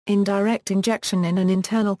Indirect injection in an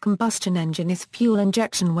internal combustion engine is fuel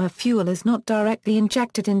injection where fuel is not directly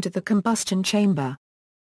injected into the combustion chamber.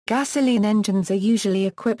 Gasoline engines are usually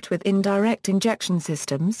equipped with indirect injection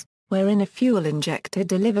systems, wherein a fuel injector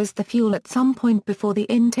delivers the fuel at some point before the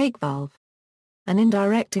intake valve. An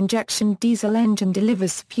indirect injection diesel engine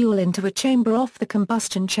delivers fuel into a chamber off the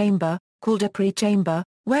combustion chamber, called a prechamber,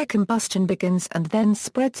 where combustion begins and then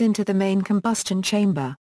spreads into the main combustion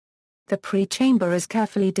chamber. The prechamber is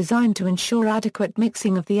carefully designed to ensure adequate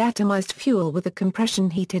mixing of the atomized fuel with the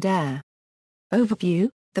compression-heated air. Overview: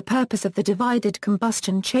 the purpose of the divided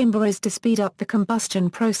combustion chamber is to speed up the combustion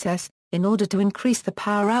process, in order to increase the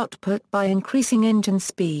power output by increasing engine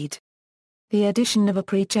speed. The addition of a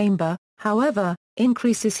prechamber, however,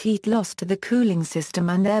 increases heat loss to the cooling system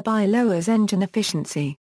and thereby lowers engine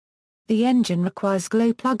efficiency. The engine requires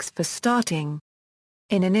glow plugs for starting.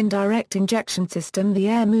 In an indirect injection system, the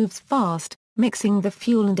air moves fast, mixing the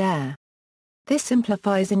fuel and air. This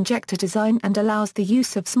simplifies injector design and allows the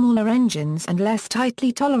use of smaller engines and less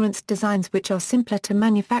tightly toleranced designs which are simpler to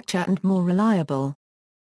manufacture and more reliable.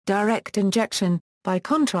 Direct injection, by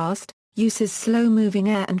contrast, uses slow-moving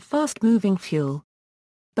air and fast-moving fuel.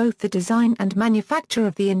 Both the design and manufacture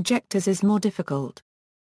of the injectors is more difficult.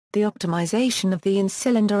 The optimization of the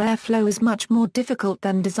in-cylinder airflow is much more difficult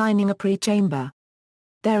than designing a prechamber.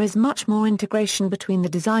 There is much more integration between the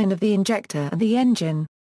design of the injector and the engine.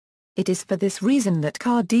 It is for this reason that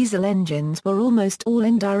car diesel engines were almost all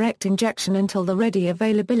indirect injection until the ready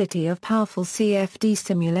availability of powerful CFD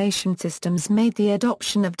simulation systems made the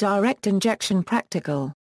adoption of direct injection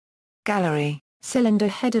practical. Gallery, cylinder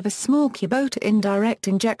head of a small Kubota indirect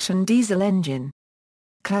injection diesel engine.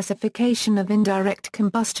 Classification of indirect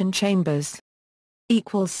combustion chambers.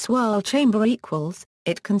 Swirl chamber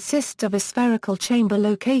It consists of a spherical chamber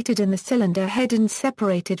located in the cylinder head and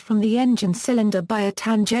separated from the engine cylinder by a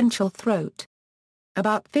tangential throat.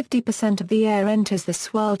 About 50% of the air enters the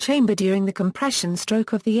swirl chamber during the compression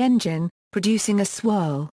stroke of the engine, producing a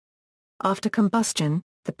swirl. After combustion,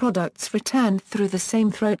 the products return through the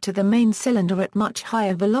same throat to the main cylinder at much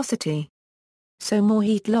higher velocity. So more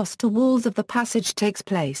heat loss to walls of the passage takes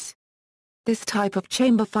place. This type of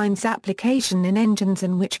chamber finds application in engines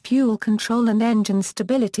in which fuel control and engine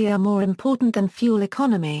stability are more important than fuel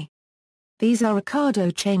economy. These are Ricardo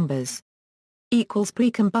chambers.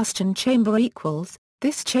 Pre-combustion chamber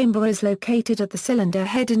This chamber is located at the cylinder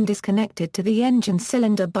head and is connected to the engine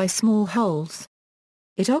cylinder by small holes.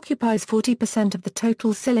 It occupies 40% of the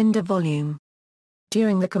total cylinder volume.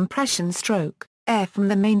 During the compression stroke, air from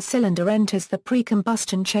the main cylinder enters the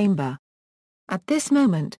pre-combustion chamber. At this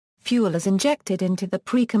moment, fuel is injected into the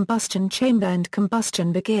pre-combustion chamber and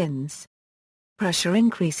combustion begins. Pressure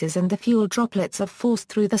increases and the fuel droplets are forced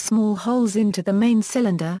through the small holes into the main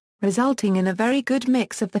cylinder, resulting in a very good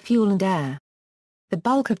mix of the fuel and air. The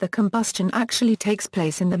bulk of the combustion actually takes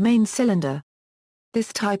place in the main cylinder.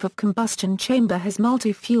 This type of combustion chamber has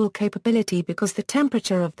multi-fuel capability because the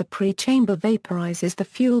temperature of the pre-chamber vaporizes the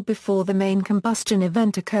fuel before the main combustion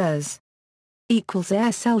event occurs.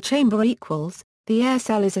 Air cell chamber The air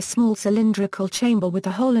cell is a small cylindrical chamber with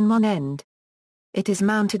a hole in one end. It is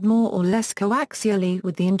mounted more or less coaxially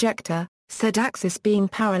with the injector, said axis being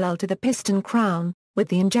parallel to the piston crown, with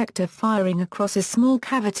the injector firing across a small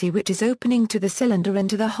cavity which is opening to the cylinder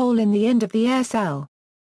into the hole in the end of the air cell.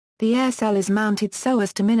 The air cell is mounted so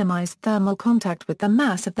as to minimize thermal contact with the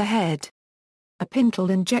mass of the head. A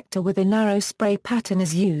pintle injector with a narrow spray pattern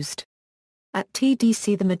is used. At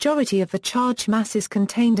TDC, the majority of the charge mass is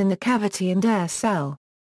contained in the cavity and air cell.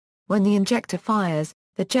 When the injector fires,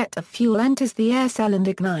 the jet of fuel enters the air cell and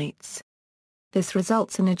ignites. This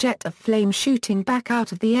results in a jet of flame shooting back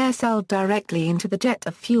out of the air cell directly into the jet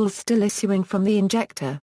of fuel still issuing from the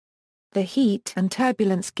injector. The heat and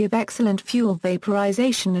turbulence give excellent fuel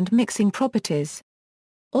vaporization and mixing properties.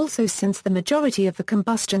 Also, since the majority of the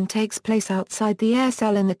combustion takes place outside the air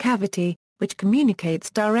cell in the cavity, which communicates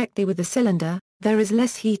directly with the cylinder, there is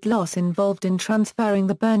less heat loss involved in transferring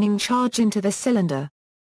the burning charge into the cylinder.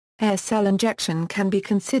 Air cell injection can be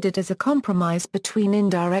considered as a compromise between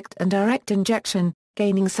indirect and direct injection,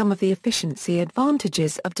 gaining some of the efficiency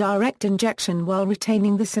advantages of direct injection while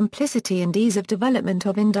retaining the simplicity and ease of development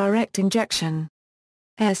of indirect injection.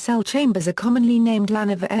 Air cell chambers are commonly named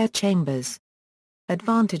Laniver air chambers.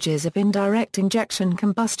 Advantages of indirect injection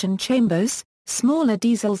combustion chambers: smaller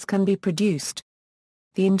diesels can be produced.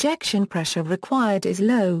 The injection pressure required is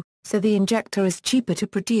low, so the injector is cheaper to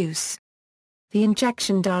produce. The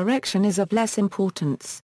injection direction is of less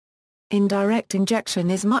importance. Indirect injection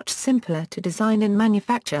is much simpler to design and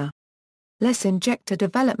manufacture. Less injector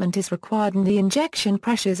development is required and the injection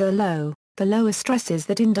pressures are low, The lower stresses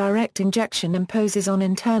that indirect injection imposes on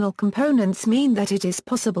internal components mean that it is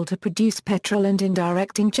possible to produce petrol and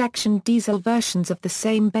indirect injection diesel versions of the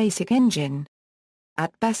same basic engine.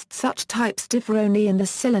 At best, such types differ only in the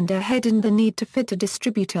cylinder head and the need to fit a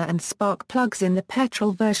distributor and spark plugs in the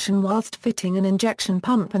petrol version whilst fitting an injection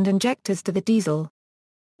pump and injectors to the diesel.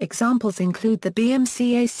 Examples include the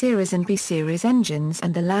BMC A series and B series engines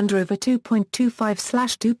and the Land Rover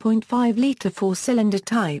 2.25/2.5 litre four-cylinder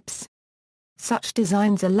types. Such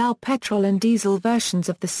designs allow petrol and diesel versions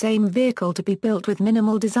of the same vehicle to be built with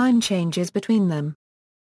minimal design changes between them.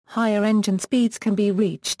 Higher engine speeds can be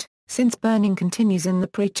reached, since burning continues in the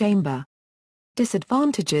prechamber.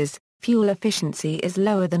 Disadvantages: fuel efficiency is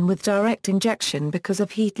lower than with direct injection because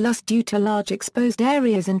of heat loss due to large exposed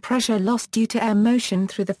areas and pressure loss due to air motion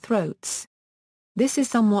through the throats. This is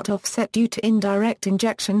somewhat offset due to indirect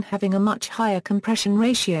injection having a much higher compression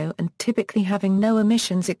ratio and typically having no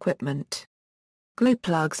emissions equipment. Glow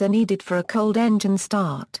plugs are needed for a cold engine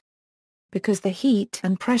start. Because the heat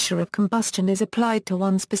and pressure of combustion is applied to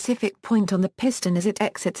one specific point on the piston as it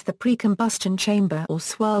exits the pre-combustion chamber or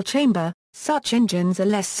swirl chamber, such engines are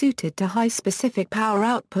less suited to high specific power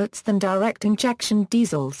outputs than direct injection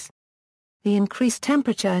diesels. The increased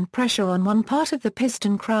temperature and pressure on one part of the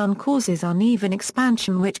piston crown causes uneven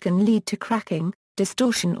expansion which can lead to cracking,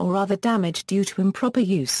 distortion or other damage due to improper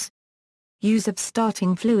use. Use of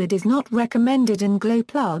starting fluid is not recommended in glow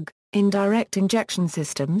plug, indirect injection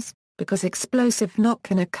systems, because explosive knock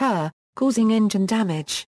can occur, causing engine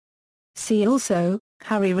damage. See also,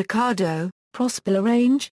 Harry Ricardo, Prospiller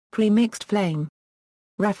range, pre-mixed flame.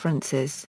 References